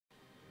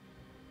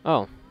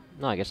Oh,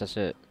 no, I guess that's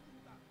it.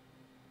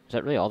 Is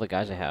that really all the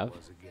guys I have?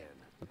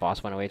 The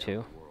boss went away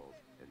too?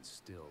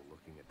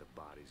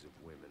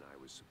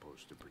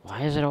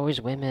 Why is it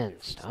always women?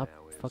 Stop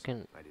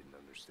fucking...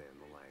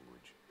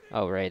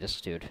 Oh, right, this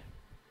dude.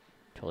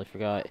 Totally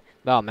forgot.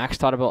 Wow, Max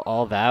thought about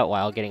all that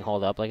while getting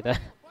hauled up like that?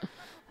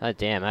 God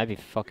damn, I'd be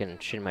fucking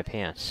shitting my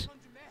pants.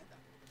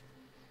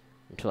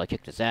 Until I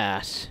kicked his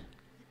ass.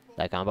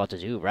 Like I'm about to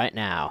do right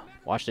now.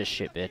 Watch this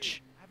shit, bitch.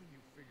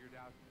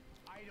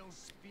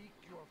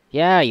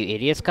 Yeah, you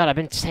idiot. Scott, I've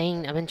been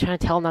trying to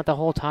tell him that the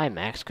whole time,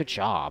 Max. Good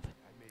job.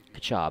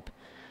 Good job.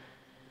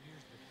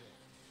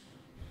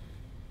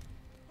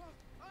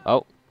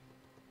 Oh.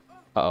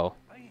 Uh-oh.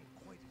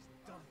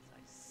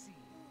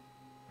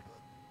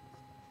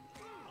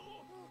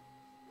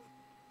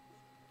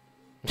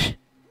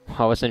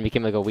 All of a sudden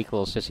became like a weak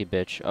little sissy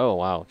bitch. Oh,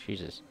 wow.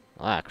 Jesus.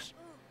 Relax.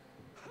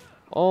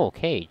 Oh,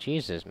 okay.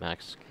 Jesus,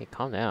 Max. Okay,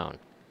 calm down.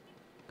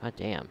 God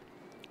damn.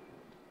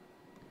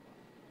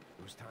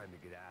 It was time to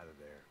get out of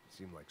there.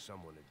 Seemed like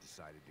someone had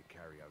decided to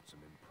carry out some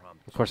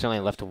impromptu. Of course, I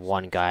only left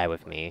one guy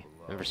with me.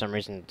 And for some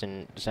reason,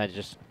 didn't decide to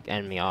just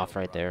end me off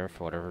right there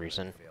for whatever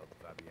reason.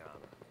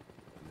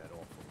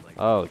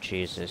 Oh,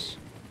 Jesus.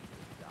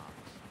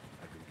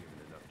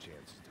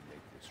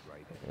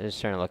 This is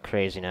starting to look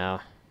crazy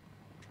now.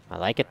 I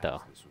like it,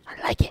 though.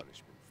 I like it.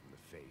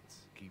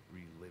 Keep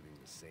reliving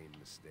the same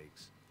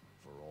mistakes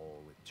for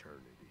all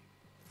eternity.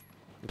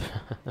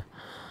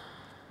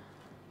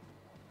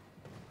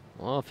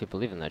 Well, if you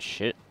believe in that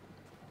shit.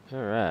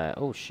 Alright.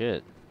 Oh,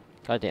 shit.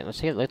 God damn. Let's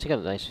take a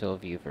nice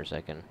field view for a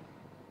second.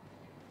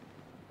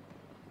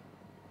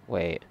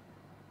 Wait.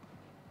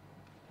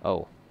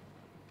 Oh.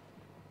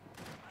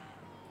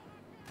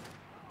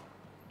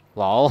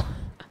 Lol.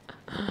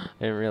 I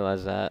didn't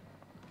realize that.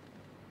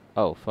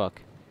 Oh,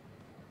 fuck.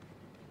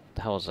 What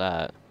the hell was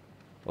that?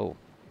 Oh.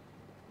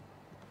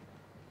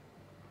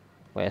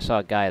 Wait, I saw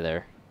a guy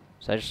there.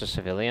 Is that just a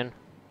civilian?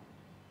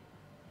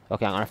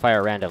 Okay, I'm gonna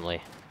fire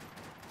randomly.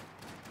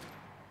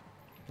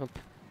 Nope.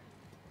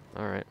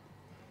 Alright.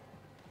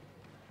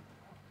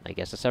 I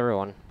guess that's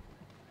everyone.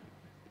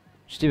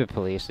 Stupid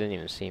police, didn't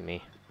even see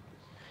me.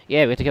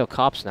 Yeah, we have to kill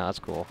cops now, that's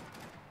cool.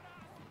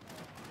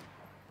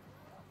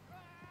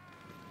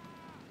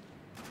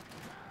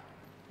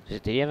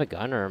 Did he have a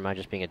gun, or am I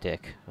just being a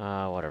dick?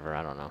 Whatever,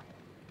 I don't know.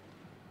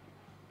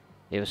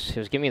 He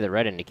was giving me the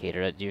red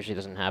indicator. That usually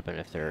doesn't happen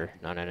if they're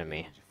not an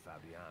enemy.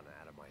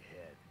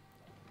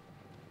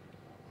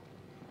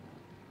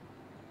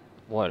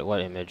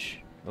 What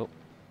image? Oh.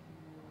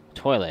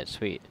 Toilet,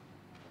 sweet.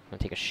 I'm gonna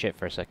take a shit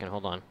for a second,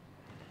 hold on.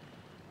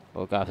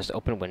 Oh god, this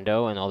open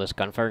window and all this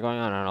gunfire going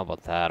on, I don't know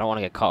about that. I don't want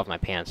to get caught with my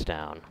pants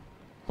down.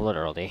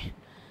 Literally.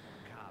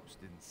 Cops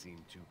didn't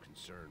seem too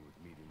concerned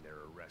with meeting their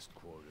arrest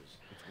quotas.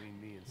 Between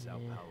me and Sao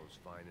Paulo's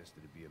finest,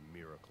 it'd be a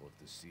miracle if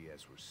the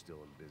CS were still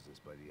in business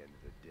by the end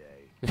of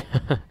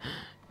the day.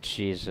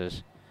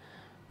 Jesus.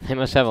 They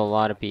must have a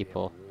lot of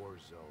people. War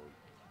zone.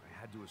 I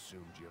had to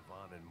assume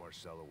Giovanna and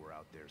Marcelo were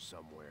out there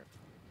somewhere.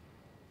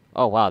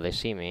 Oh wow, they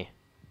see me.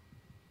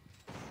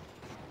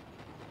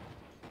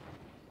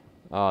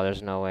 Oh,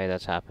 there's no way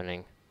that's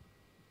happening.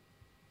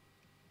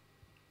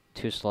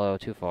 Too slow,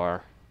 too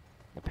far.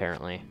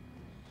 Apparently.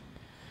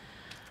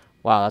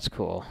 Wow, that's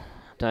cool.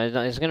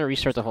 It's gonna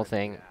restart the whole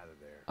thing.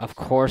 Of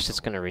course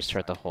it's gonna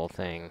restart the whole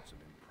thing.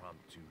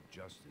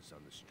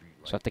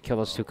 So I have to kill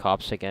those two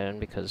cops again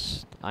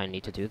because I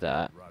need to do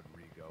that.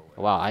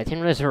 Wow, I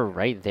didn't realize they were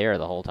right there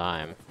the whole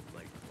time.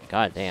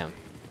 God damn.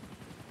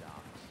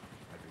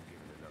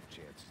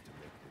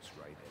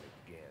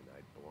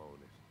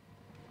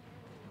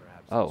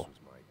 Oh.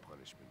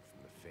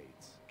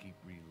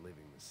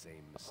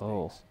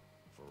 Oh.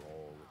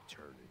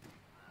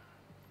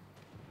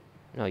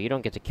 No, you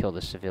don't get to kill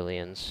the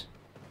civilians.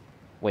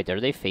 Wait,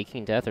 are they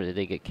faking death or did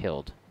they get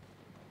killed?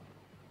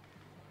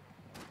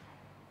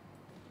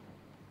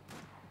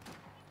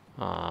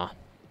 Ah.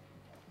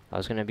 I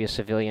was gonna be a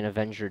civilian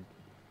Avenger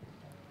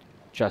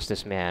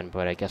Justice Man,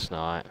 but I guess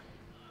not.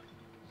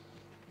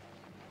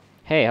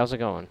 Hey, how's it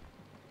going?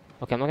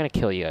 Okay, I'm not gonna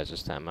kill you guys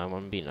this time. I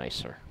want to be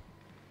nicer.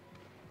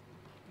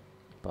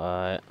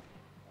 But...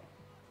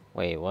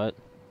 Wait, what?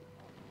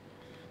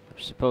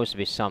 There's supposed to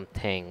be some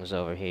things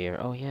over here.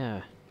 Oh,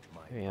 yeah.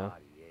 There we go.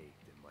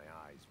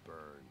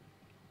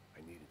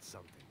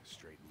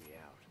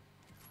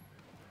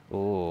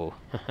 Ooh.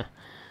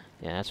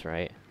 Yeah, that's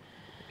right.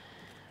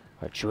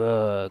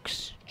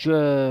 Drugs.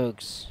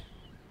 Drugs.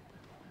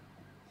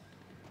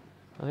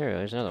 Oh, here,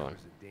 there's another one.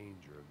 There's a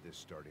danger of this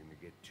starting to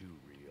get too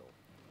real.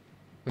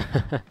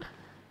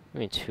 I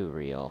mean, too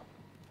real.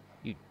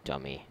 You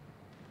dummy.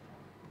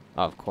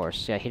 Oh, of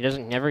course. Yeah, he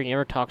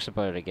never talks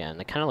about it again.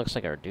 That kind of looks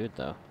like our dude,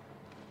 though.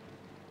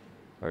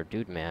 Our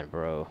dude man,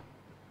 bro.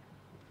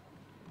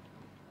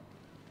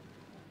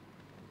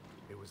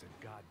 It was a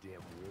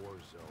goddamn war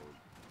zone.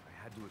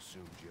 I had to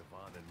assume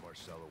Giovanna and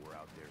Marcelo were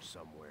out there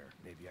somewhere.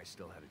 Maybe I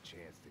still had a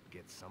chance to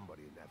get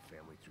somebody in that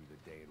family through the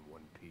day in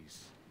one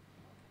piece.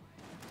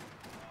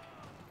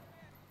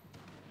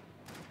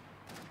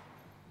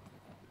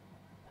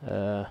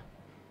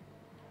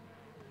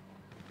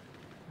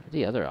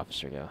 Where'd the other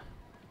officer go?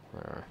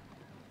 Whatever.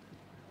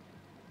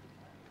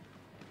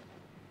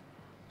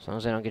 As long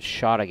as I don't get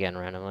shot again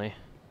randomly.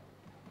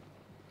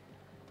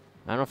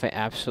 I don't know if I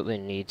absolutely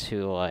need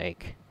to,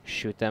 like,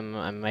 shoot them.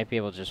 I might be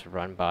able to just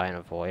run by and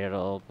avoid it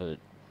all, but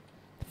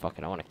fuck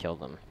it, I want to kill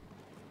them.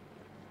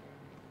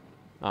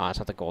 Oh, it's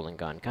not the golden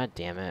gun. God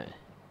damn it.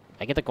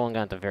 I get the golden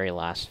gun at the very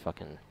last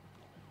fucking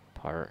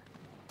part.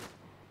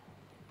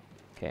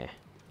 Okay.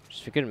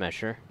 Just for good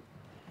measure.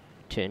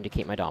 To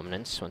indicate my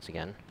dominance, once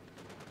again.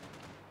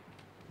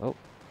 Oh.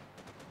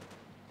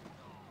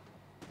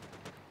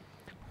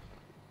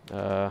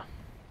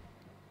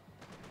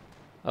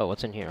 Oh,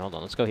 what's in here? Hold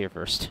on, let's go here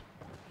first.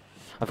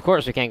 Of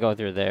course we can't go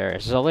through there.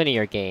 This is a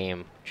linear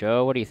game.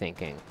 Joe, what are you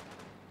thinking?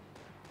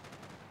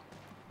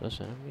 Those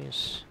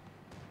enemies?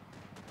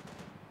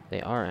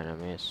 They are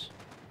enemies.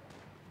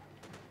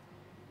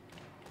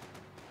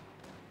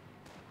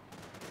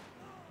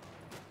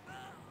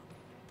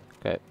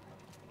 Okay.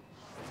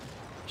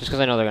 Just because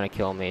I know they're gonna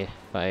kill me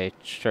if I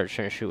start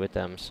trying to shoot with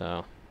them,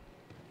 so...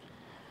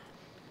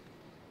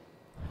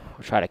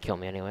 Or try to kill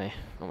me anyway.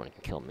 No one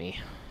can kill me.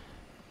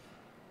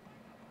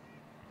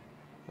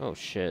 Oh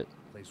shit.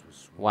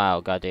 Wow,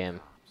 goddamn.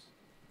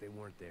 They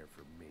weren't there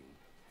for me,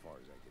 as far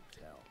as I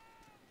could tell.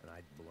 And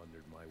I'd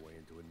blundered my way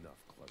into enough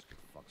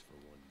clusterfucks for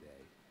one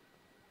day.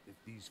 If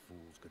these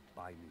fools could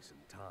buy me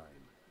some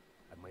time,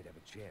 I might have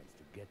a chance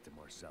to get to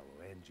Marcello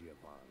and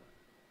Giovanna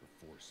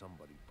before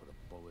somebody put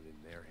a bullet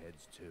in their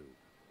heads too.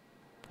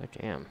 God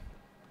damn.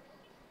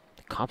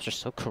 The cops are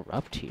so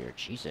corrupt here,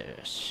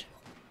 Jesus.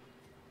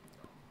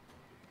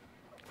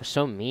 They're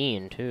so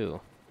mean,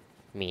 too.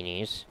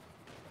 Meanies.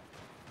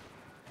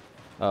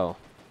 Oh.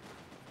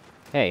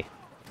 Hey.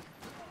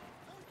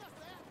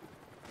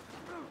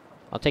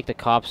 I'll take the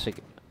cops.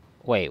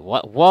 Wait,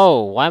 what?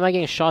 Whoa! Why am I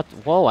getting shot?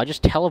 Whoa, I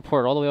just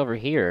teleported all the way over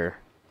here.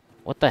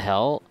 What the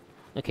hell?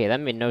 Okay,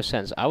 that made no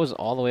sense. I was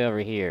all the way over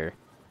here.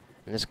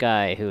 And this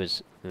guy who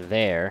was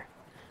there,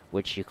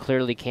 which you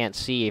clearly can't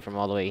see from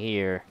all the way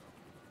here,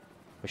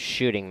 was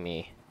shooting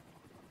me.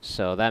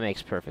 So that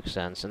makes perfect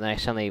sense. And then I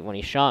suddenly, when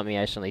he shot me,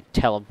 I suddenly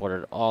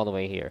teleported all the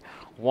way here.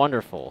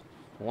 Wonderful.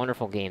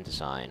 Wonderful game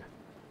design.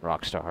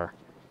 Rockstar.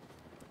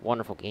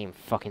 Wonderful game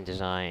fucking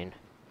design.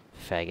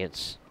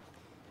 Faggots.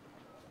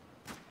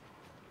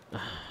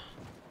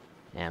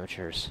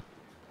 Amateurs.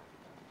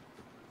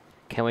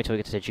 Can't wait till we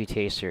get to the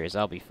GTA series.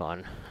 That'll be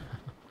fun.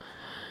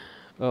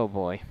 Oh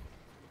boy.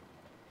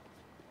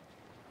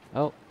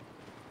 Oh.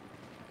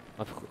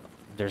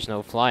 There's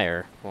no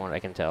flyer, from what I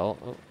can tell.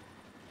 Oh.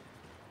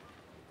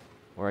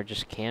 Or I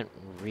just can't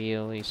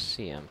really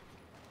see him.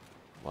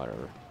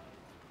 Whatever.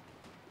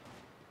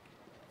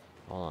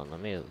 Hold on,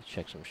 let me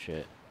check some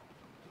shit.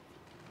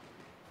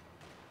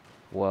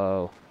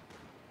 Whoa.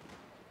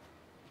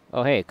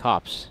 Oh, hey,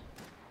 cops.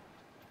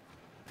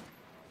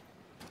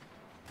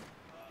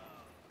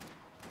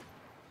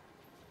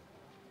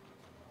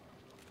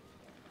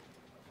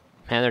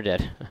 Man, they're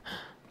dead.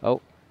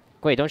 Oh.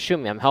 Wait, don't shoot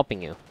me, I'm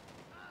helping you.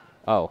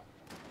 Oh.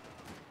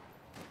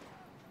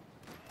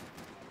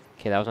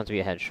 Okay, that was meant to be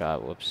a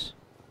headshot, whoops.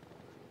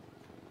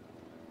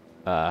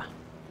 Okay,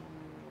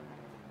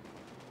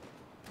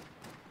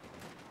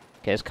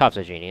 this cop's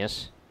a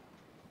genius.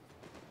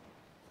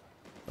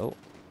 Oh.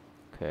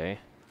 Okay.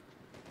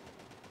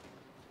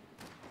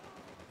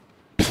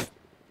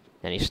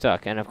 And he's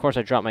stuck. And of course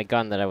I dropped my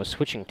gun that I was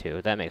switching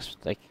to. That makes,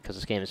 like, because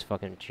this game is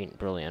fucking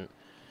brilliant.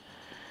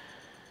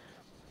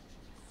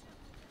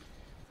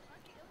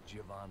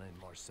 Giovanna and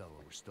Marcello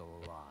were still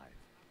alive,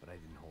 but I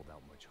didn't hold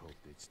out much hope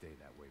they'd stay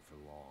that way for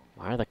long.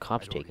 Why are the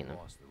cops taking them?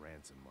 I lost the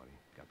ransom money,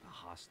 got the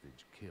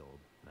hostage killed,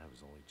 and I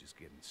was only just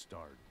getting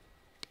started.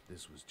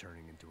 This was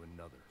turning into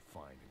another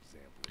fine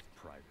example of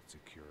private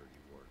security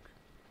work.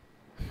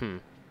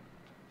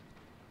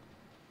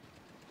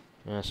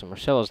 Yeah, so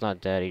Marcello's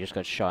not dead, he just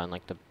got shot in,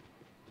 like, the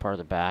part of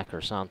the back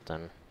or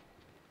something.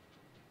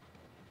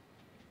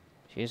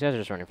 These guys are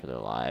just running for their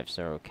lives,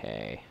 they're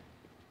okay.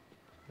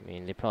 I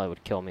mean, they probably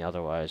would kill me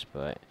otherwise,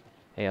 but...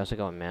 Hey, how's it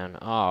going, man?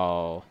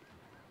 Oh.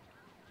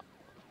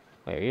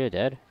 Wait, are you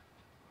dead?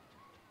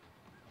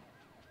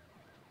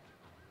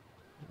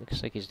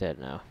 Looks like he's dead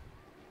now.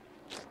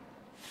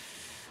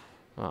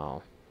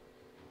 Oh.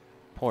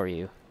 Poor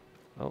you.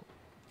 Oh.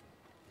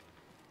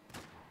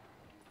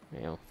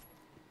 There you go.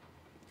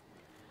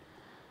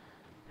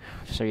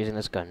 Start using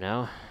this gun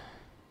now.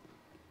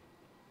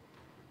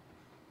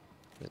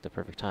 At the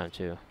perfect time,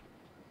 too.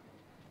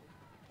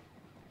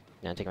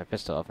 Yeah, take my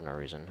pistol off for no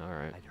reason.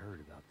 Alright. I'd heard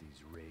about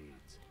these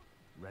raids.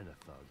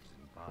 Rent-a-thugs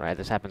and Right,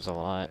 this happens a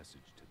lot.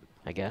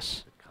 I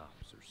guess. The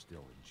cops are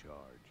still in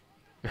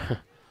charge.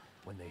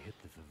 When they hit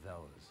the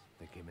favelas,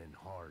 they came in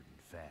hard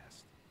and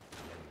fast.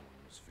 And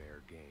anyone was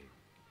fair game,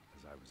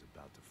 as I was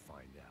about to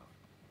find out.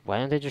 Why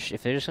don't they just...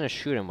 If they're just gonna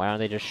shoot him, why don't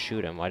they just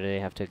shoot him? Why do they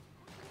have to...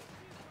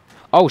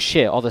 Oh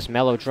shit, all this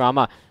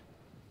melodrama.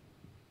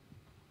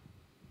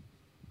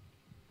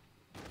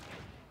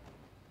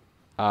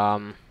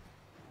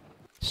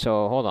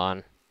 So, hold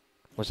on.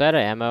 Was that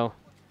an ammo?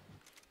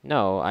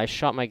 No, I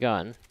shot my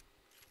gun.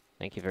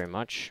 Thank you very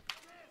much.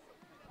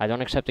 I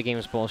don't accept the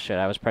game's bullshit.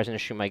 I was pressing to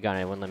shoot my gun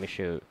and it wouldn't let me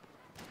shoot.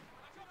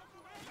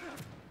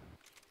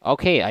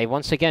 Okay, I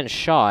once again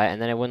shot,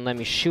 and then it wouldn't let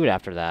me shoot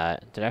after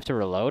that. Did I have to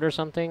reload or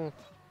something?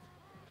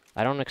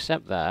 I don't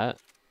accept that.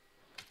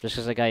 Just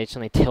because the guy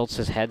suddenly tilts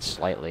his head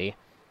slightly.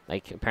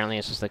 Like, apparently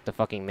it's just like the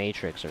fucking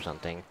Matrix or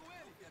something.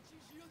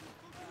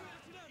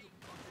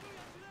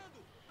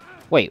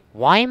 Wait,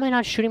 why am I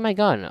not shooting my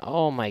gun?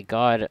 Oh my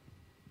god.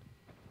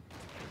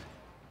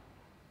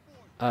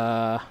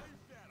 Hold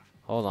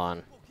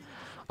on.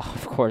 Oh,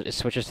 of course, it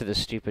switches to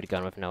this stupid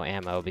gun with no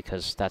ammo,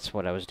 because that's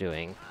what I was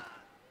doing.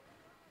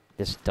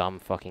 This dumb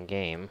fucking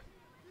game.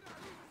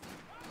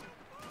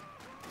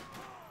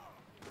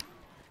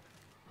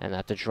 And I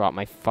have to drop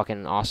my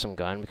fucking awesome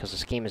gun, because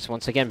this game is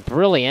once again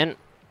brilliant.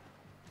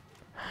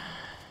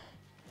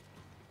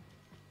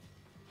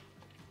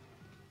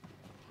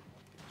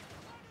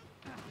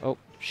 Oh,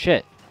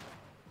 shit.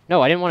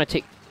 No, I didn't want to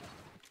take...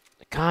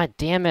 God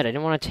damn it, I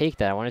didn't want to take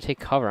that. I want to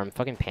take cover. I'm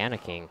fucking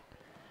panicking.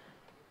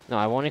 No,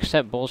 I won't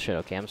accept bullshit,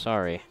 okay? I'm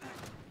sorry.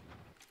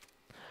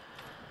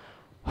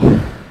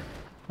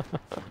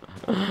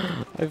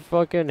 I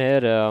fucking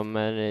hit him,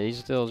 and he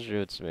still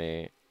shoots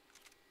me.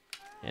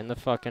 In the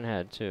fucking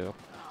head, too.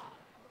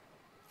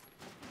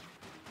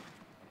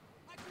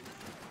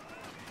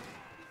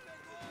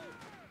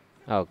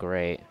 Oh,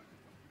 great.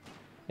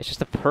 It's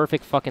just a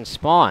perfect fucking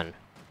spawn.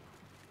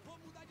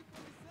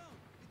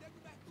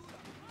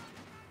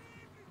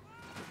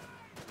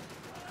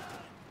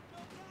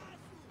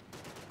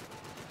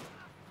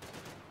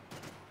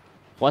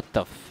 What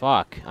the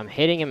fuck? I'm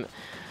hitting him...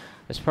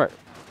 This part...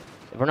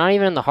 We're not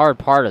even in the hard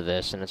part of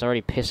this, and it's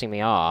already pissing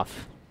me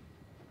off.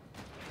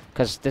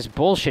 Because this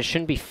bullshit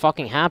shouldn't be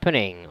fucking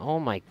happening. Oh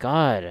my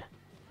god.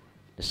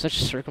 It's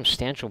such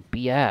circumstantial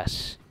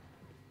BS.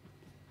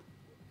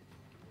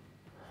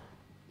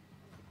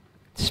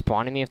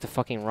 Spawning me with the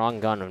fucking wrong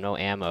gun with no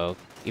ammo.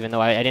 Even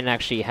though I didn't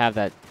actually have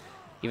that...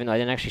 Even though I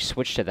didn't actually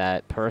switch to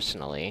that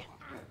personally.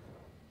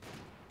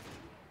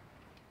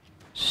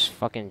 It's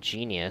fucking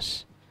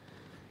genius.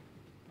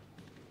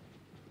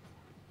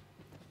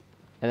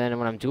 And then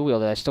when I'm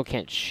dual-wielded, I still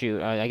can't shoot.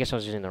 I guess I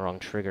was using the wrong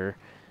trigger.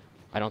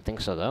 I don't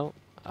think so, though.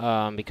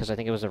 Because I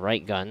think it was the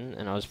right gun,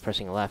 and I was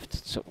pressing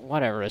left. So,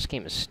 whatever, this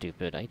game is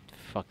stupid. I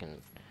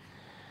fucking...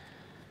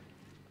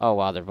 Oh,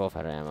 wow, they're both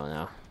out of ammo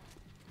now.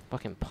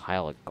 Fucking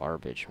pile of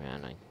garbage,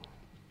 man. I'm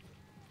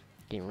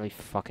getting really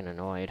fucking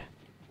annoyed.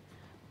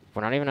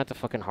 We're not even at the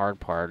fucking hard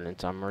part,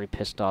 and I'm already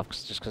pissed off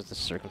just because of the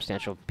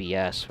circumstantial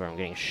BS where I'm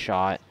getting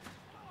shot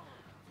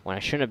when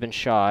I shouldn't have been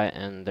shot,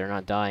 and they're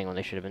not dying when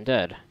they should have been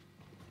dead.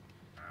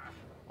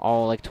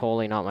 All, like,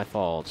 totally not my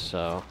fault,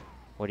 so...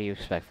 What do you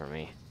expect from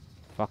me?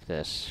 Fuck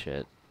this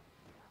shit.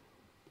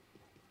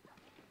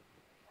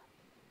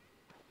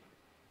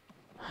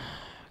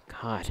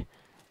 God.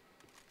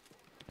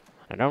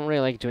 I don't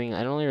really like doing,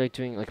 like,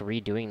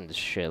 redoing this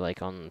shit,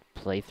 like, on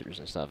playthroughs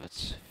and stuff. I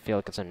feel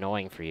like it's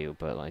annoying for you,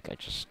 but, like,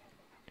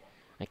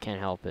 I can't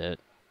help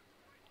it.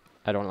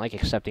 I don't like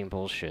accepting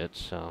bullshit,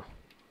 so...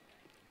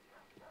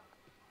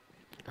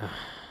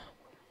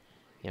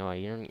 You know what,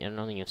 I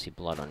don't even see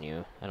blood on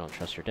you. I don't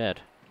trust you're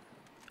dead.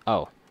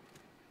 Oh.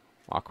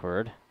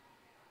 Awkward.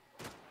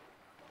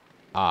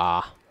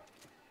 Ah.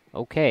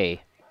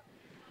 Okay.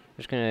 I'm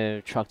just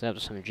gonna chalk that up to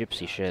some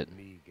gypsy shit.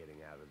 Me getting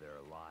out of there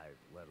alive,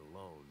 let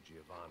alone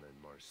Giovanna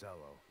and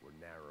Marcello, were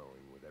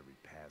narrowing with every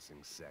passing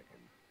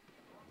second.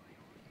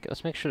 Okay,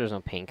 let's make sure there's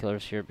no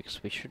painkillers here,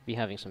 because we should be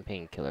having some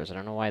painkillers. I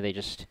don't know why they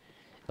just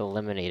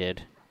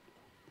eliminated...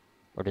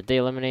 Or did they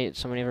eliminate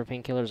so many of our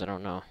painkillers? I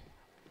don't know.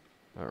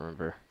 I don't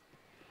remember.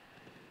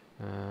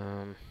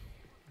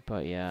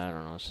 But yeah, I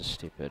don't know, this is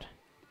stupid.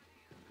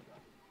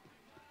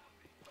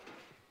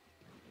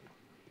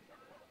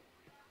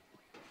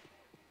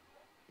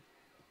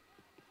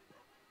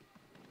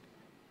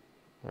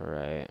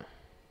 Alright.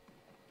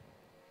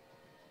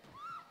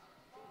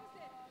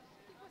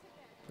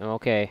 I'm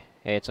okay.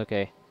 Hey, it's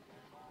okay.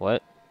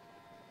 What?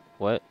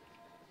 What?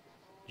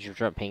 Did you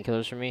drop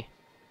painkillers for me?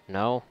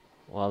 No?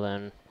 Well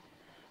then,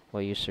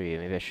 what use are you?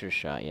 Maybe I should have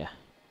shot you.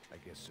 I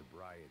guess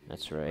sobriety.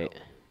 That's right.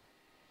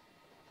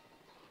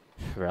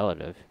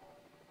 Relative?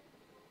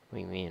 What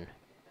do you mean?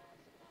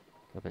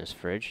 Open this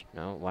fridge?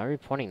 No? Why are we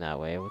pointing that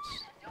way?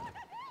 What's...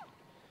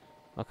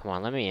 Oh, come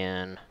on, let me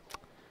in.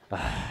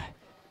 And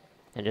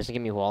it doesn't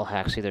give me wall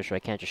hacks either, so I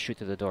can't just shoot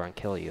through the door and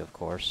kill you, of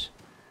course.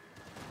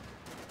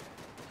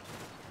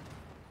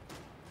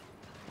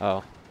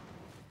 Oh.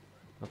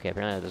 Okay,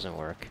 apparently that doesn't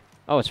work.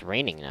 Oh, it's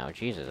raining now.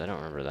 Jesus, I don't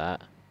remember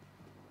that.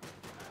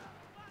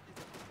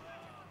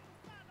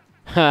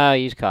 Ha,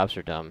 these cops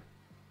are dumb.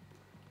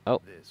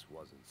 Oh. This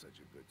wasn't such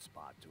a good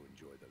spot to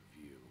enjoy the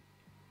view.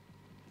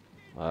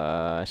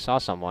 I saw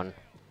someone.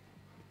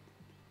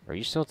 Are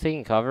you still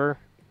taking cover?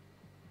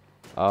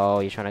 Oh,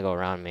 you're trying to go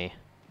around me.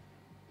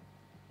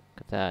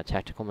 Look at that,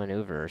 tactical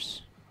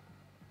maneuvers.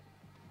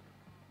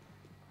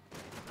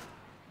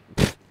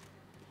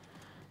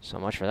 So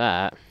much for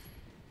that.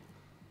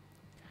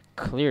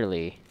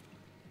 Clearly,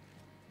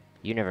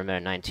 you never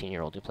met a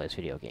 19-year-old who plays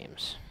video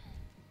games.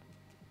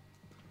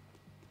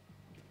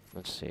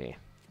 Let's see.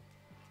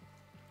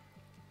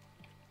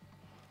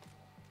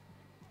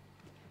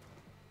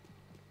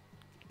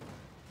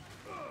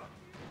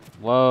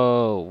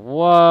 Whoa,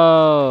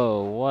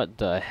 whoa! What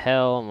the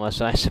hell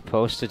was I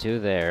supposed to do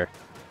there?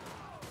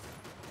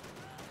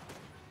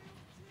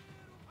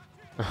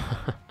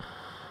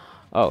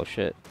 Oh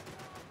shit.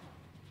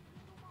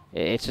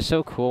 It's just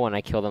so cool when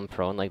I kill them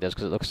prone like this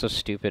because it looks so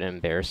stupid and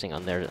embarrassing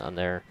on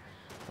their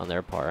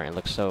part, and it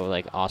looks so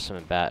like awesome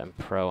and bad and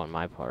pro on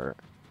my part.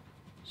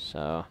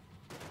 So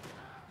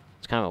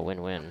it's kind of a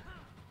win-win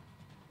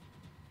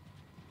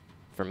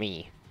for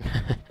me.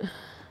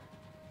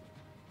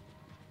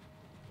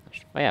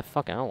 Oh yeah,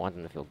 fuck it, I don't want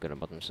them to feel good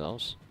about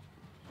themselves.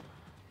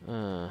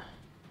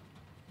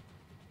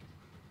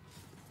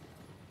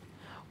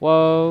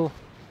 Whoa!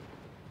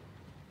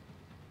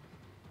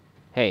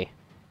 Hey.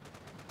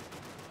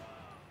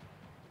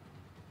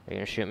 Are you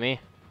gonna shoot me?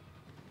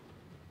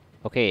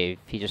 Okay,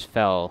 he just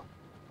fell.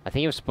 I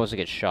think he was supposed to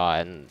get shot,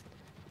 and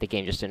the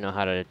game just didn't know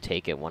how to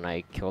take it when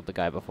I killed the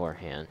guy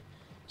beforehand.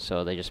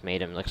 So they just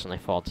made him like suddenly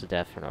fall to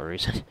death for no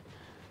reason.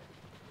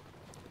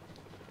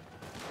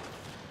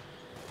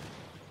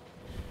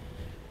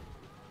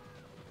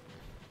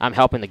 I'm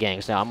helping the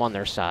gangs now. I'm on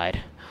their side.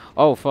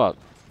 Oh, fuck.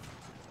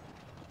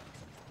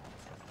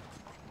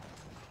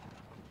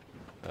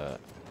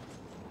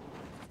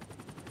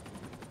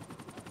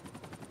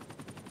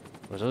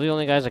 Was those the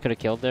only guys I could have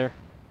killed there?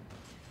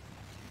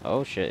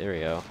 Oh, shit. Here we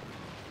go.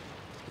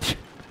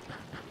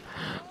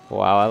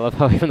 Wow, I love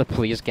how even the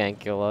police can't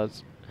kill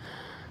us.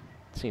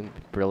 Seemed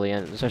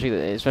brilliant.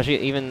 Especially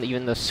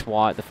even the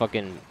SWAT, the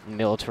fucking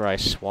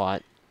militarized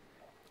SWAT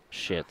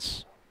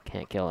shits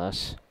can't kill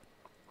us.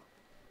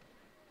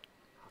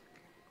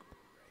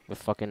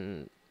 With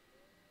fucking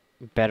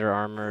better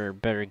armor,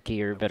 better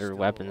gear, better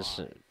weapons,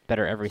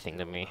 better everything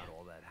than me.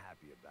 All that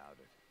happy about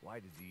it.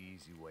 Why did the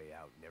easy way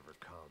out never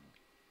come?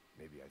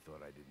 Maybe I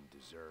thought I didn't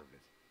deserve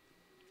it.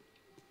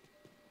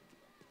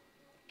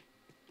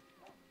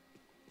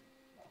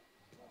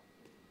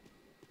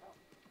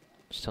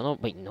 Still no,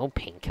 wait, no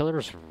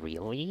painkillers,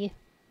 really?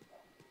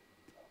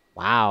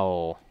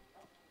 Wow.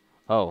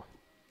 Oh.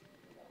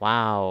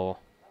 Wow.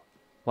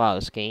 Wow,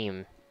 this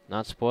game,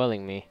 not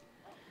spoiling me.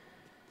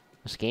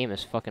 This game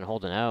is fucking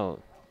holding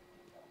out.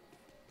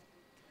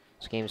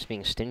 This game's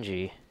being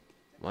stingy.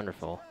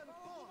 Wonderful.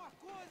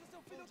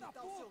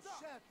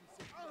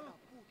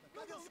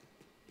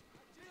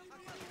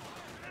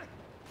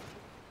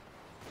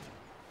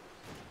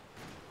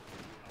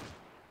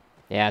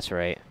 Yeah, that's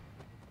right.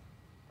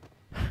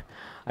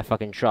 I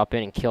fucking drop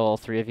in and kill all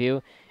three of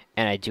you,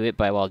 and I do it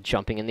while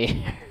jumping in the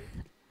air.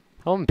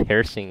 How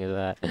embarrassing is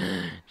that?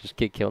 Just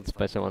get killed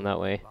by someone that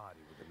way.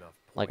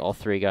 Like all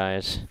three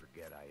guys.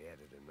 Forget I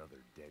added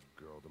another dead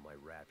girl to my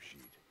rap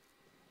sheet.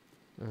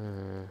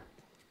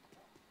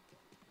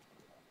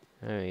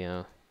 There we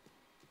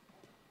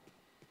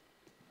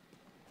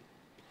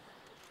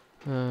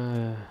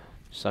go.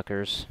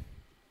 Suckers.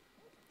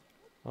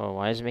 Oh,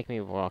 why is it making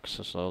me walk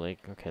so slowly?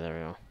 Okay, there we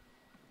go.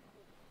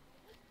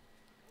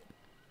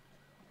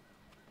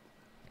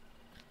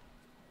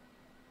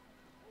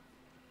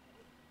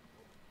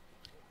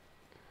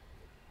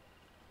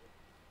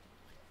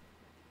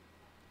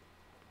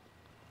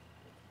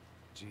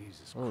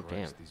 Jesus Oh,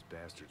 Christ, damn. these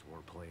bastards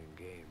weren't playing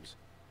games.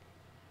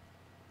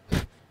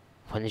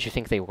 When did you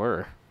think they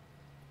were?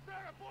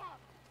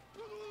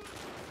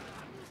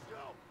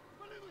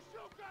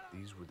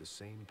 These were the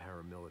same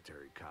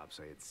paramilitary cops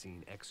I had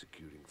seen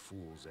executing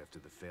fools after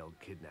the failed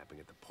kidnapping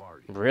at the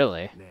party.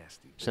 Really?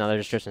 Nasty. So now they're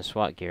just dressed in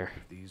SWAT gear.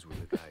 If these were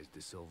the guys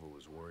De Silva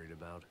was worried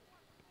about,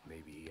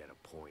 maybe he had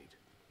a point.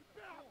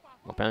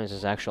 Well, apparently this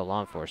is actual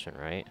law enforcement,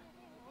 right?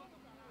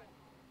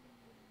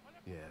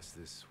 Yes,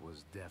 this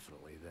was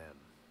definitely them.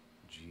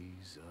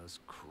 Jesus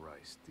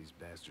Christ, these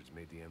bastards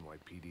made the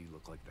NYPD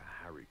look like the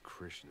Hare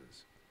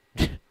Krishnas.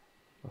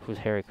 Who's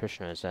Hare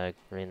Krishna? Is that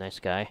a really nice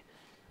guy?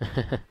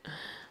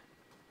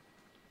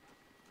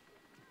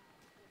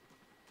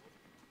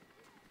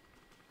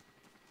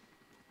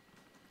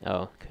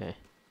 Oh, okay.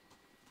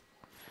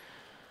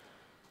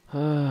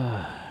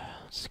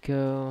 Let's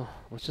go.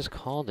 What's this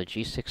called? The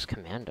G6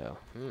 Commando.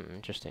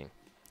 Interesting.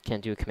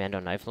 Can't do a commando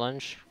knife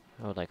lunge?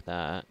 I would like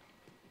that.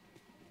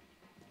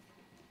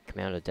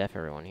 Commando deaf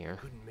everyone here.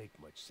 Couldn't make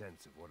much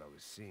sense of what I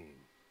was seeing,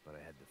 but I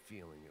had the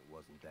feeling it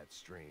wasn't that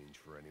strange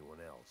for anyone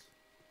else.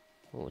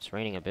 Oh, it's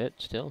raining a bit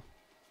still.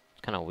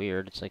 It's kind of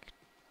weird. It's like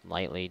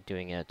lightly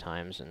doing it at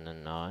times and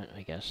then not,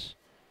 I guess.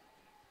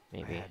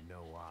 Maybe. I had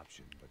no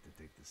option but to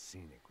take the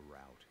scenic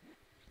route.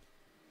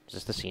 Is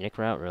this the scenic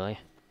route, really?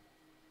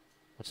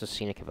 What's so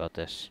scenic about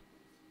this?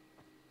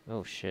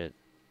 Oh, shit.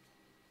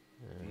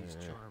 These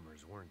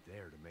charmers weren't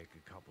there to make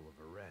a couple of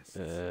arrests.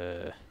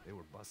 They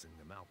were bussing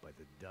them out by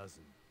the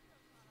dozen.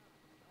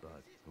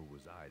 But who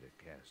was I to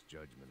cast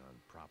judgment on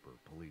proper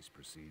police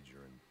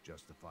procedure and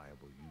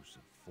justifiable use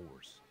of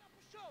force?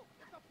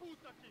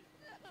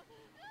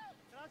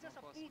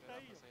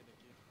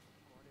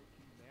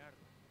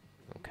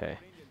 Okay.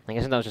 I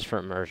guess that was just for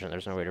immersion.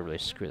 There's no way to really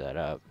screw that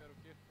up.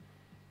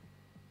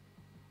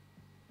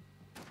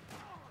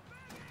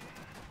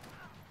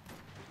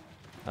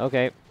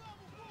 Okay.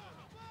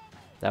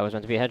 That was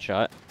meant to be a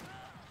headshot.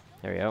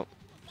 There we go.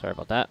 Sorry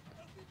about that.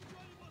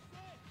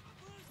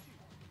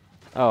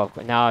 Oh,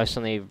 now I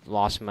suddenly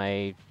lost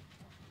my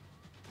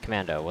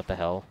commando. What the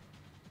hell?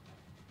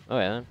 Oh,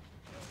 yeah, then.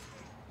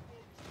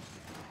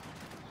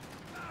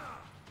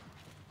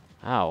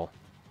 Ow.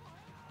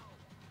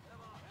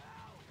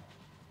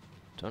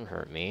 Don't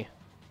hurt me.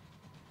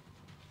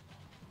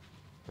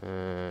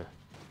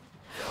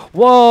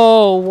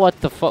 Whoa! What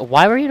the fuck?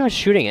 Why were you not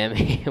shooting at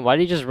me? Why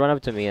did you just run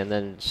up to me and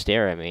then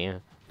stare at me?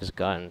 His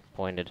gun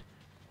pointed.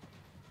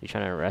 You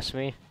trying to arrest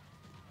me?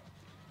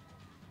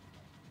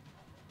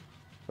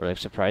 Or like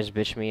surprise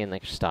bitch me in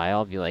like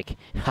style? Be like,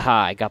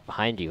 haha, I got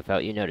behind you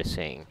without you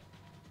noticing.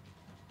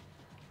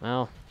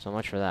 Well, so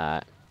much for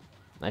that.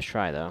 Nice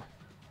try though.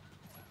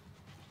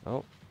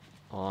 Oh,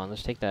 hold on,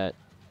 let's take that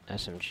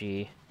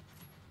SMG.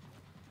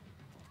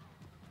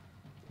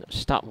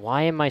 Stop,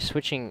 why am I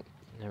switching?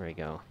 There we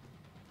go.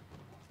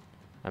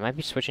 I might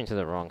be switching to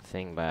the wrong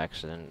thing by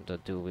accident, the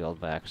dual wield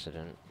by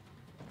accident.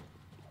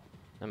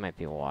 That might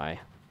be why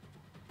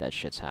that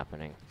shit's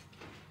happening.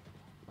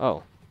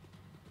 Oh.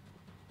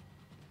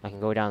 I can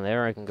go down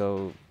there, I can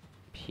go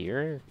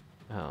here?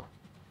 Oh.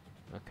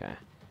 Okay.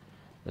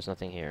 There's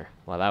nothing here.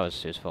 Well, that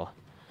was useful.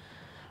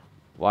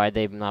 Why'd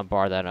they not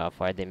bar that up?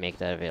 Why'd they make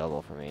that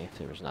available for me if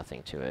there was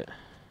nothing to it?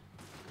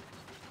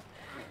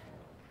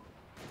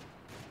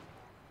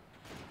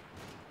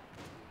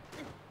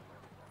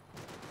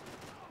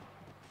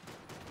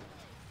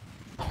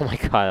 Oh my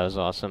god, that was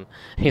awesome.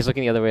 He's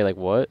looking the other way like,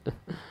 what?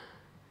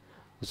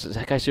 Is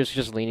that guy seriously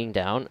just leaning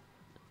down?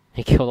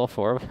 He killed all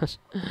 4 of us?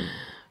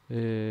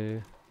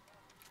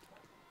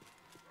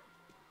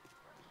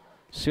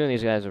 Soon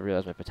these guys will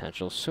realize my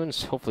potential. Soon,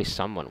 hopefully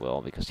someone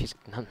will, because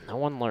no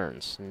one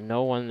learns.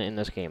 No one in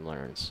this game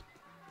learns.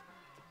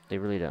 They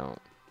really don't.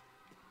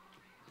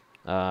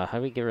 How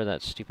do we get rid of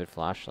that stupid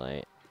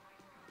flashlight?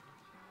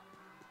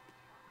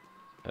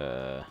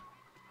 You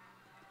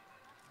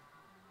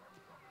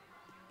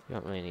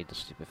don't really need the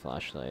stupid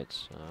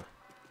flashlights, so...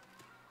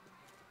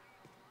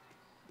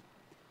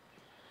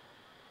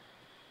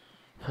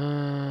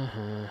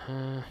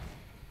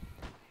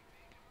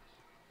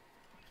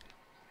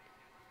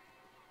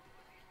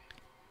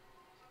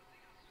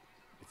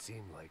 It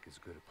seemed like as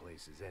good a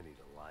place as any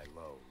to lie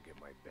low and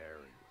get my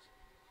bearings.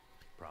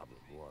 Problem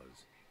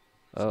was,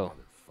 some Oh.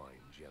 other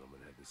fine gentleman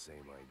had the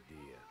same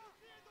idea.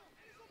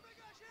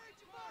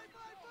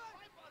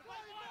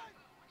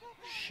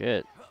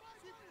 Shit.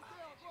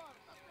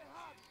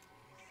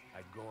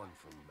 I'd gone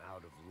from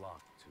out of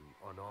luck to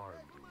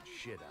unarmed and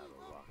shit out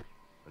of luck.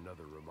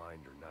 Another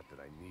reminder, not that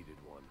I needed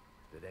one,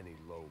 that any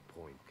low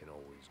point can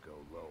always go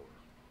lower,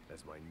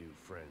 as my new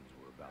friends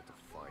were about to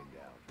find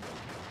out.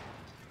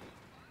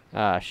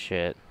 Ah,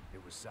 shit.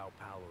 It was Sao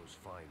Paulo's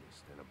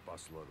finest, and a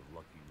busload of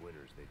lucky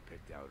winners they'd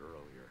picked out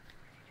earlier.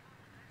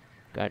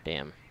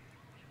 Goddamn.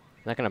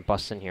 Not gonna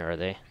bust in here, are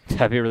they?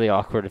 That'd be really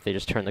awkward if they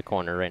just turned the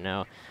corner right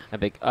now. I'd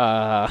be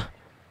I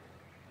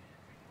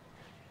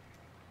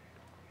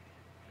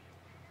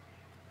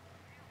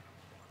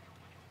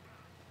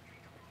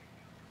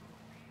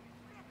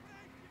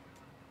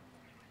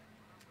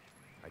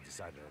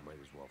decided I might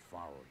as well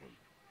follow them.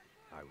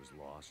 I was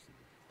lost, and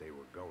they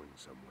were going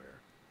somewhere.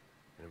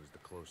 And it was the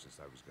closest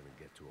I was going to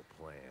get to a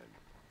plan.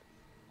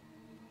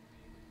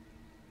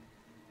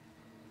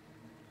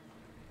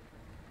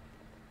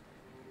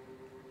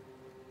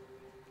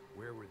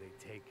 Where were they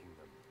taking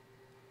them?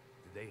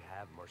 Did they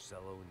have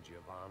Marcelo and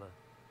Giovanna?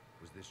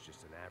 Was this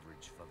just an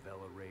average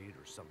favela raid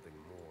or something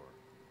more?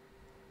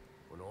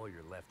 When all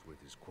you're left with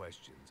is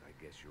questions, I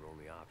guess your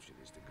only option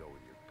is to go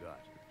with your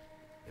gut.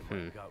 And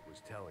my gut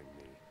was telling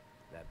me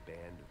that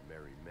band of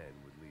merry men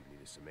would lead me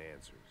to some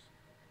answers.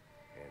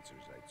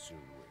 Answers I'd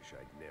soon wish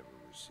I'd never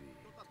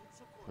received.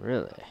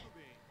 Really?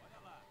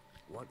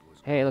 What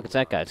was Hey, look, it's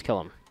that guy. Let's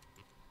kill him.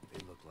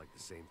 They looked like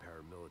the same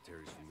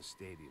paramilitaries from the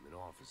stadium in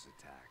office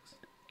attacks.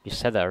 You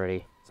said that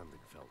already.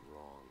 Something felt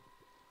wrong.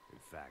 In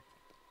fact,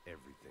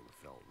 everything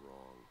felt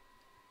wrong.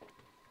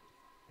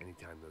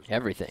 Anytime those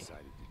guys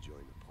decided to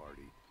join the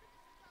party,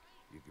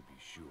 you could be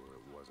sure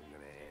it wasn't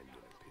going to end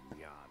in a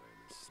piñata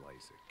and a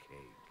slice of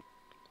cake.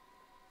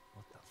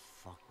 What the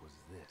fuck was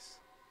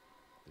this?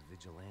 The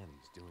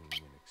vigilantes doing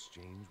an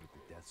exchange with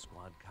the death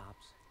squad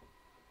cops?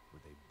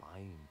 Were they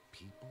buying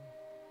people?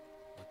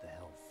 What the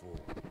hell for?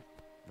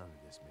 None of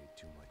this made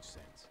too much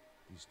sense.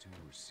 These two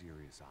were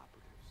serious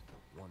operatives.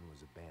 One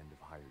was a band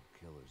of hired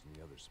killers and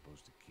the other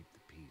supposed to keep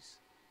the peace.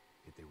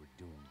 Yet they were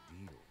doing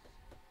deals.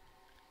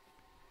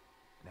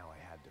 Now I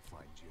had to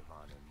find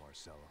Giovanna and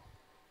Marcelo.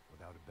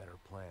 Without a better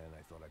plan,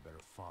 I thought I better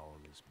follow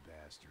this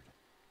bastard.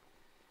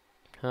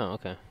 Oh,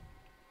 okay.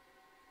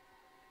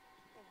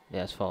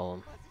 Yeah, let's follow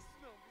him.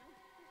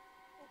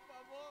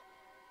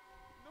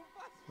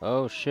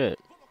 Oh, shit.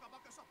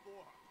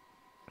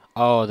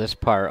 Oh, this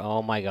part.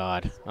 Oh, my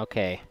God.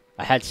 Okay.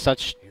 I had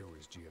such... Here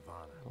was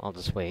Giovanna. I'll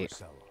just wait.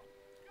 Marcelo.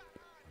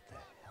 What the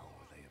hell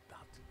were they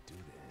about to do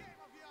to him?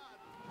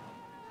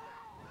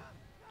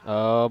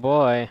 Oh,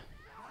 boy.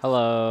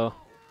 Hello.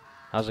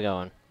 How's it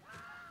going?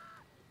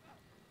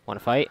 Wanna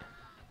fight?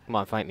 Come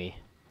on, fight me.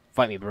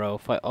 Fight me, bro.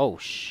 Fight. Oh,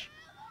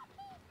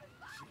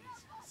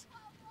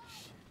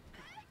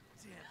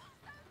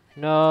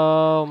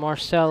 No,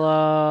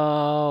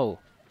 Marcelo!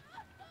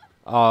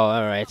 Oh,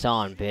 alright, it's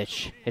on,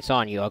 bitch. It's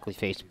on, you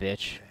ugly-faced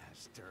bitch.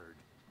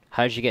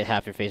 How did you get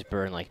half your face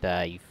burned like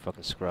that, you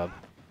fucking scrub?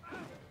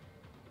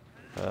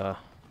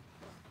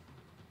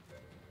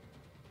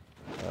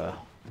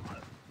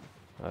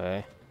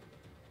 Okay.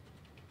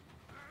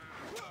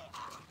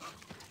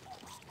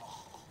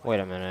 Wait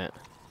a minute.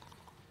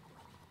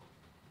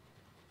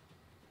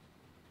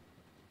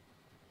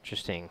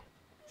 Interesting.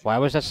 Why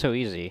was that so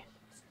easy?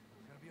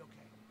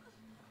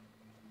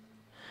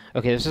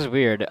 Okay, this is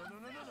weird.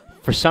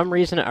 For some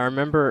reason, I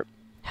remember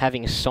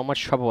having so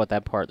much trouble with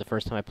that part the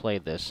first time I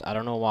played this. I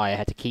don't know why. I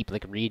had to keep,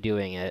 like,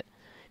 redoing it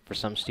for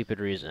some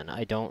stupid reason.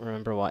 I don't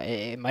remember why.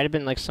 It might have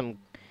been, like, some...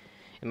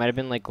 It might have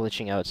been, like,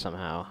 glitching out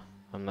somehow.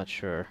 I'm not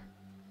sure.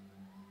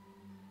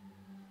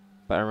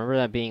 But I remember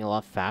that being a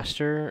lot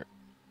faster.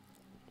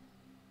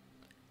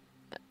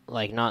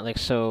 Like, not, like,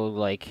 so,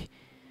 like,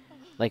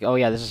 oh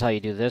yeah, this is how you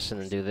do this,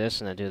 and then do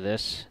this, and then do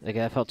this. Like,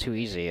 that felt too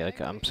easy.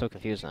 Like, I'm so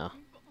confused now.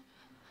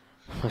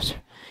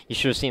 You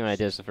should have seen what I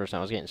did this the first time.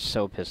 I was getting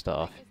so pissed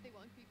off.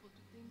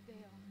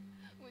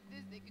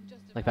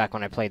 Like, back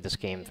when I played this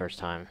game the first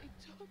time.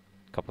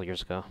 A couple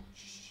years ago.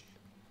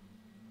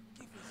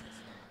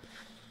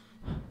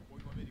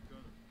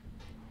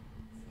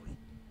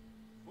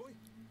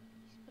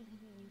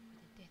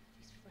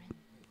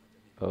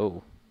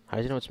 Oh. How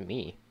do they know it's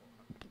me?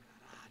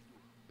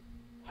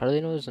 How do they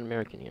know there's an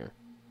American here?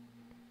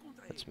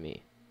 That's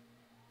me.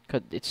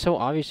 'Cause it's so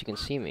obvious you can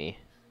see me.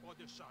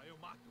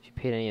 If you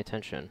paid any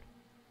attention.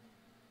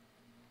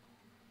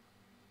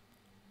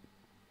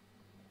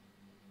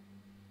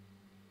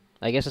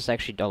 I guess it's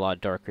actually a lot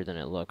darker than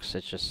it looks.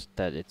 It's just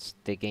that it's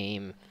the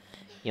game,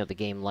 you know, the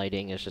game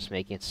lighting is just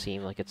making it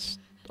seem like it's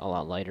a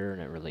lot lighter,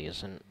 and it really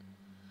isn't.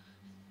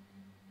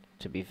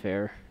 To be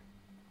fair.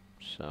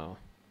 So,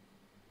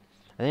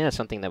 I think that's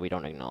something that we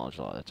don't acknowledge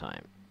a lot of the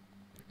time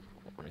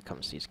when it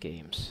comes to these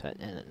games,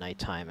 and at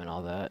nighttime and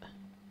all that.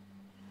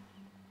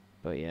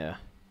 But yeah.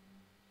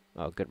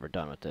 Oh, good, we're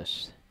done with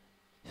this.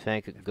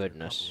 Thank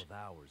goodness. After a couple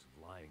of hours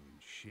of lying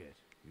and shit,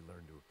 you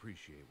learn to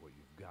appreciate what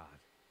you've got.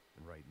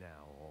 And right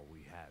now, all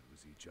we had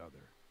was each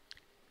other.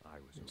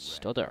 I was a It's wreck.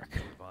 still dark.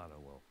 Ivana,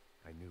 well,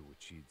 I knew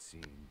what she'd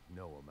seen.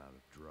 No amount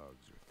of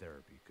drugs or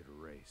therapy could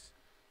erase.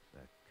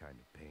 That kind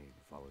of pain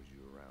follows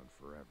you around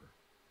forever.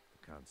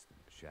 The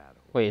constant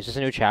shadow. Wait, is this a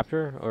new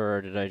chapter,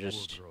 or did I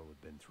just... Poor girl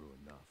had been through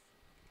enough.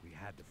 We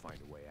had to find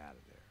a way out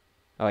of there.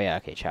 Oh yeah,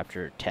 okay,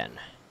 chapter 10.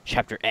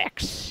 Chapter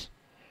X!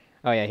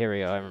 Oh yeah, here we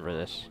go, I remember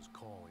this. Was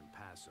calling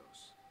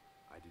Passos.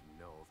 I didn't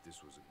know if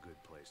this was a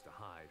good place to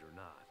hide or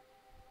not.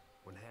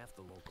 When half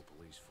the local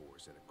police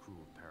force and a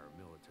crew of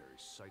paramilitary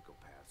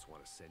psychopaths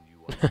want to send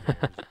you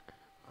upstairs,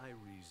 I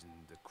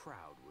reasoned the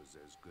crowd was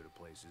as good a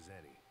place as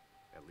any.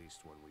 At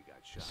least when we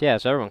got shot. Yeah,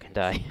 so everyone can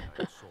die.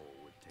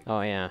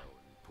 Oh yeah.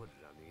 Put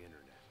it on the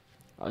internet.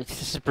 Oh,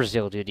 this is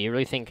Brazil, dude. Do you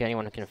really think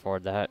anyone can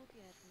afford that?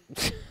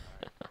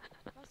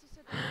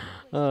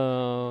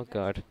 Oh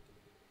god.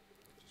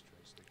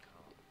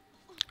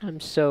 I'm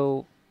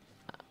so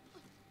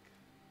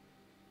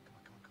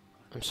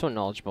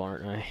knowledgeable,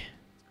 aren't I?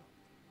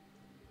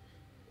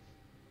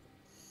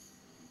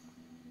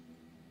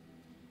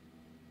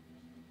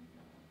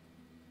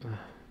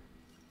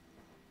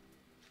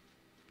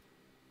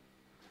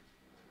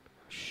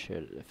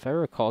 Shit, if I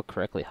recall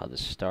correctly how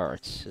this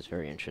starts, is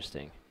very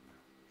interesting.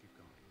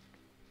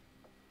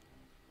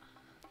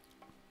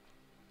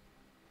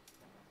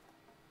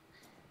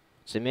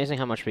 It's amazing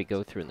how much we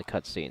go through in the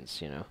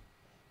cutscenes, you know?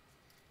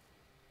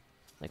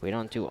 Like, we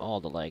don't do all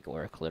the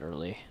legwork,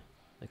 literally.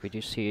 Like, we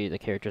do see the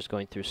characters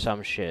going through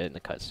some shit in the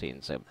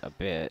cutscenes a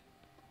bit.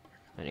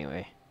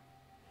 Anyway.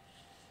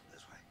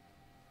 This way.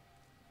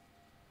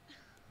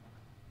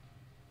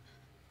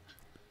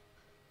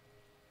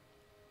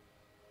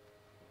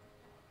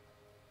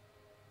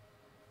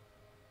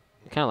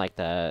 Kind of like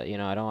that, you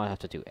know, I don't want to have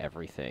to do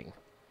everything,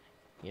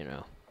 you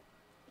know.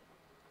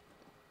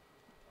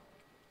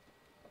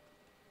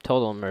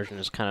 Total immersion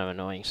is kind of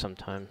annoying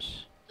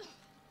sometimes. Just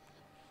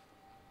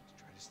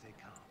try to stay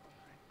calm,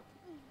 right?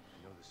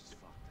 I know this is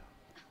fucked up.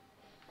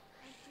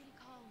 I'm pretty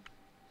calm.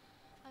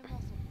 I'm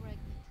also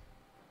pregnant.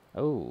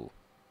 Oh,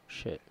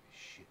 shit.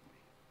 Shit me.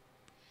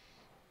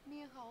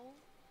 Me and Raul,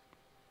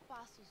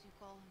 Passos you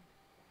call him.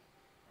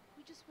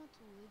 We just want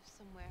to live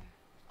somewhere,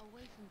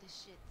 away from this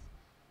shit.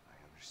 I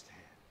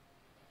understand.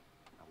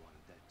 I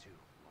wanted that too,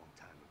 a long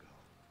time ago.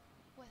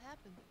 What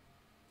happened?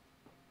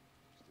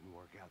 Just didn't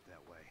work out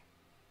that way.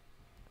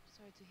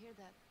 Sorry to hear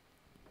that.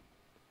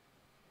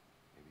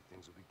 Maybe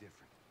things will be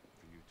different.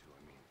 For you two, I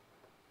mean.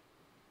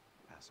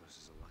 Passos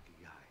is a lucky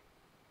guy.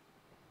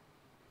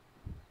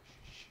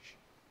 Shh.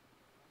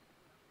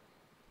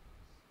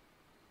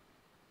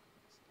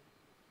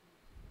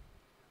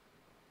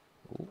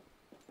 Ooh.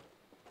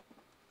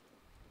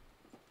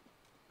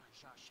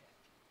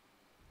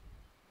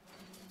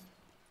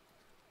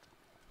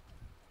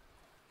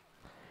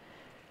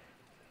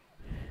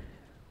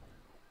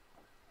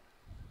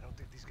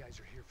 guys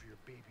are here for your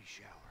baby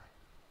shower.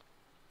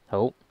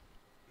 Oh.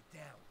 Get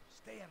down.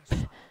 Stay out of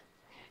sight.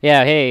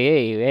 Yeah,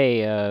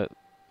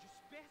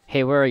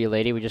 hey, where are you,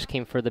 lady? We just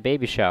came for the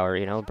baby shower,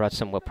 you know, brought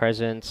some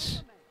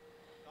presents.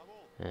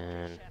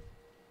 And...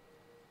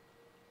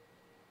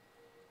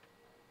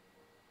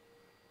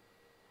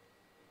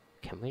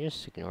 Can we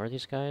just ignore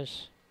these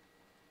guys?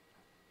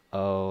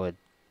 Oh,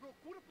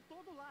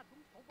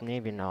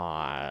 maybe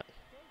not.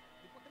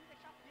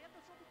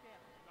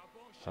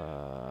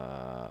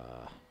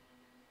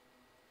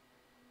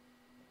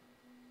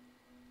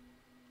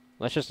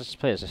 Let's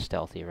play as a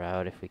stealthy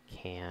route if we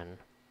can.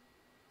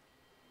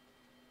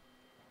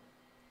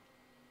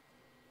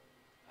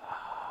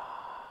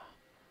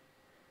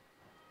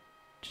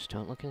 Just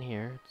don't look in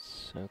here.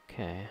 It's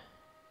okay.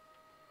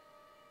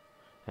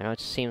 I know it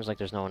seems like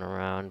there's no one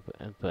around,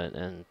 but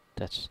and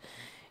that's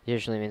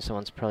usually means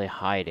someone's probably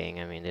hiding.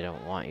 I mean, they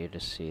don't want you to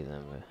see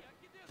them. But...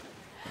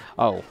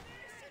 Oh.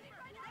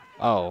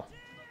 Oh.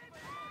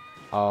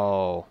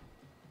 Oh.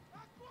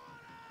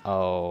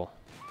 Oh.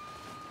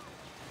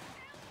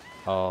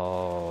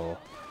 Oh.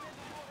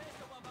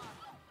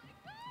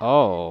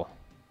 Oh.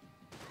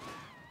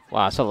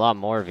 Wow, that's a lot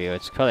more of you.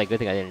 It's probably a good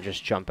thing I didn't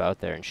just jump out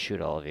there and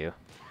shoot all of you.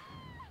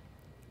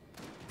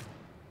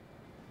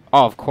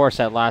 Oh, of course,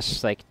 that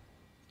lasts, like,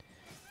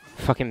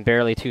 fucking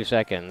barely 2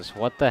 seconds.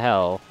 What the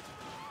hell?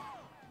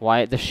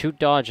 Why? The shoot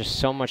dodge is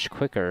so much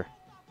quicker.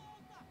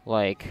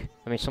 Like,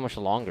 I mean, so much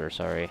longer,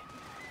 sorry.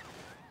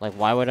 Like,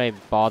 why would I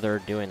bother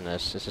doing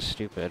this? This is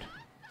stupid.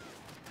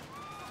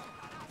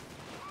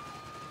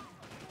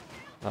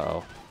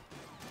 Uh-oh.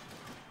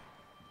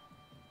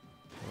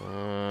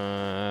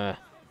 Oh,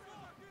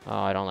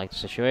 I don't like the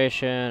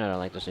situation. I don't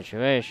like the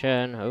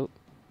situation. Oh.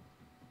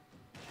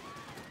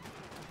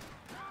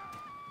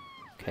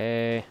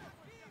 Okay.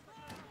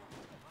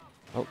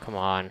 Oh, come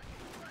on.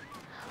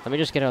 Let me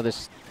just get out of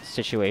this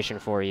situation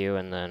for you,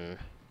 and then...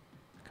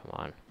 Come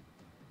on.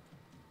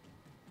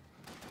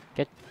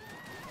 Get...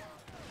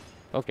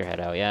 Poke your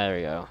head out. Yeah, there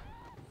you go.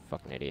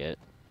 Fucking idiot.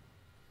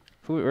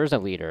 Where's the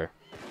leader?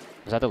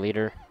 Is that the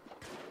leader?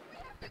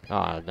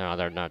 Oh, no,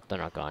 they're not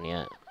gone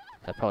yet.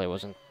 That probably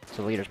wasn't...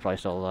 The leader's probably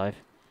still alive.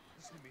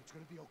 Listen to me, it's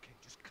gonna be okay.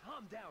 Just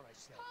calm down, I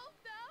said. Calm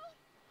down?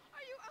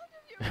 Are you out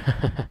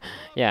of your...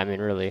 Yeah, I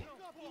mean, really.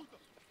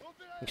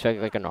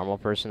 Expect like a normal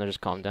person to just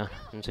calm down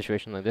in a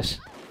situation like this.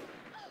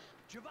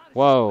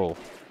 Whoa.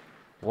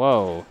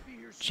 Whoa.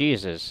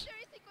 Jesus.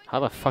 How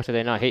the fuck did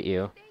they not hit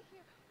you?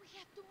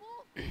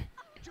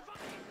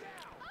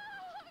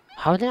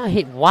 How did they not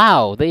hit?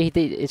 Wow. They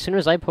as soon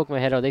as I poke my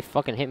head out, they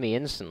fucking hit me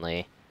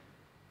instantly.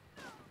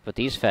 But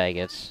these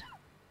faggots.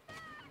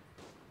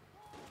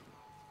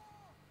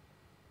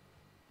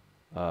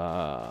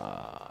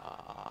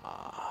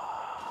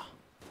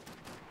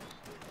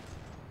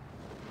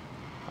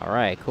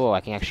 Alright, cool.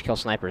 I can actually kill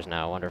snipers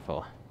now.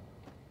 Wonderful.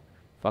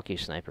 Fuck you,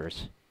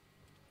 snipers.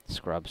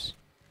 Scrubs.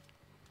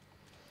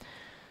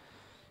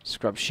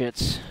 Scrub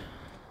shits.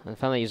 I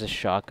finally use a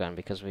shotgun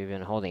because we've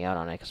been holding out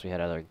on it because we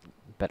had other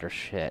better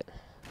shit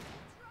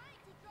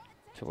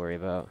to worry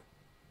about.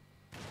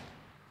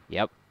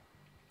 Yep.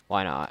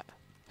 Why not?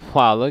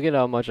 Wow, look at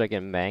how much I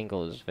can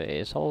mangle his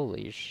face.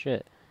 Holy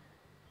shit.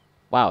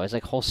 Wow, his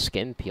like whole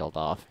skin peeled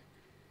off.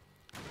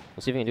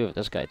 Let's see if we can do it with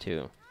this guy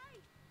too.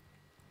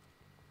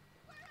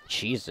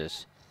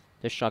 Jesus.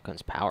 This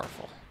shotgun's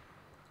powerful.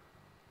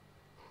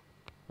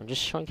 I'm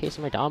just showcasing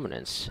my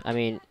dominance. I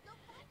mean,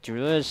 do you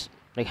realize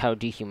like how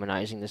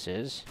dehumanizing this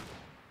is?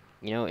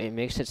 You know, it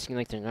makes it seem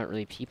like they're not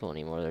really people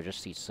anymore. They're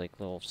just these like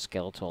little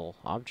skeletal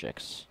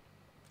objects.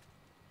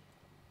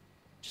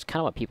 Just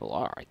kind of what people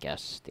are, I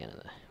guess, at the end of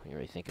the when you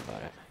really think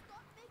about it.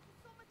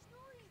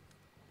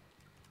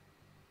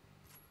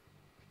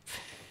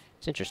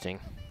 It's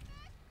interesting.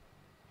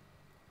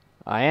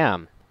 I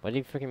am. What do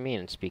you freaking mean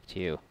and speak to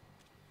you?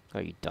 Oh,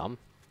 you dumb?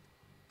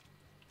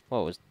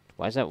 Why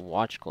is that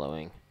watch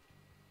glowing?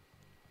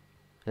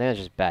 I think that's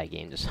just bad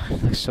game design.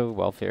 It looks so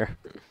welfare.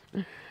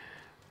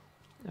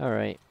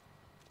 Alright.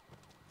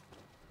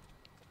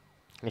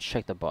 Let's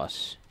check the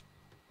bus.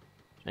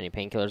 Any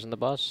painkillers in the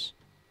bus?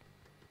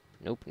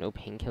 Nope, no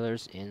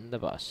painkillers in the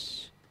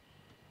bus.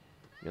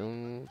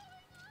 No.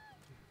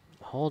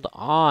 Hold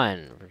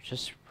on.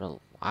 Just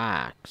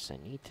relax. I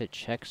need to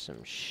check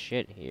some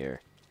shit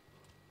here.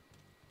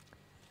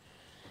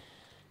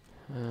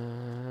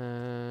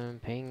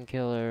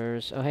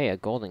 Painkillers. Oh, hey, a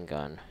golden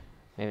gun.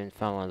 I haven't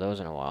found one of those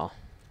in a while.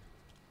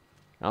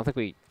 I don't think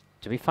we...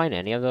 Did we find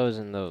any of those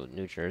in the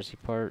New Jersey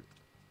part?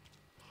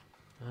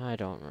 I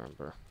don't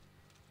remember.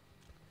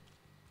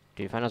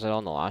 Did you find those at all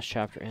in the last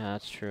chapter? Yeah,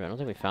 that's true. I don't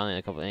think we found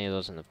any of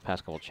those in the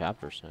past couple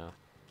chapters now.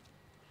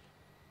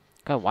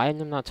 God, why am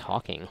I not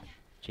talking?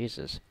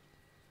 Jesus.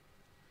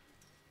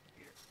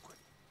 Here, quick.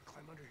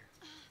 Climb under here.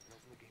 And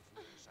open the gate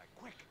from the other side.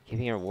 Quick!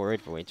 Keeping her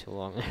worried for way too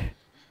long. Stay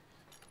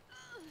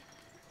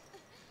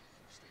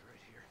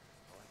right here.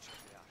 I'll check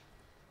it out.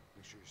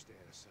 Make sure you stay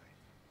out of sight.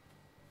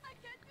 I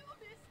can't do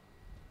this.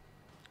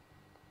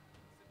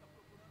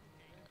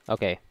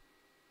 Okay.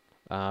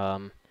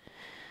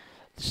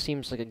 this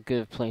seems like a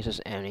good place as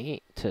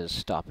any to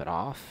stop it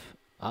off.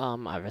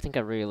 I think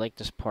I really like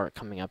this part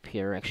coming up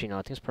here. Actually, no, I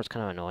think this part's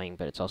kind of annoying,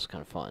 but it's also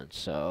kind of fun.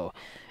 So,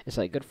 it's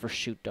like good for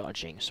shoot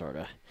dodging,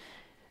 sorta.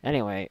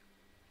 Anyway,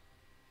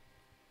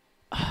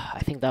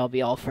 I think that'll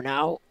be all for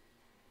now.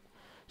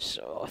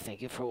 So,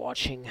 thank you for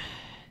watching,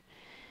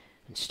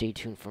 and stay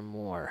tuned for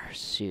more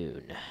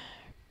soon.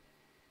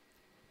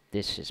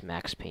 This is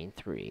Max Payne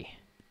 3,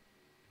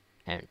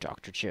 and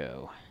Dr.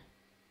 Joe,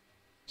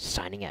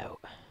 signing out.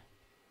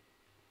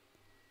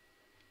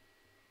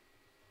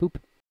 Boop.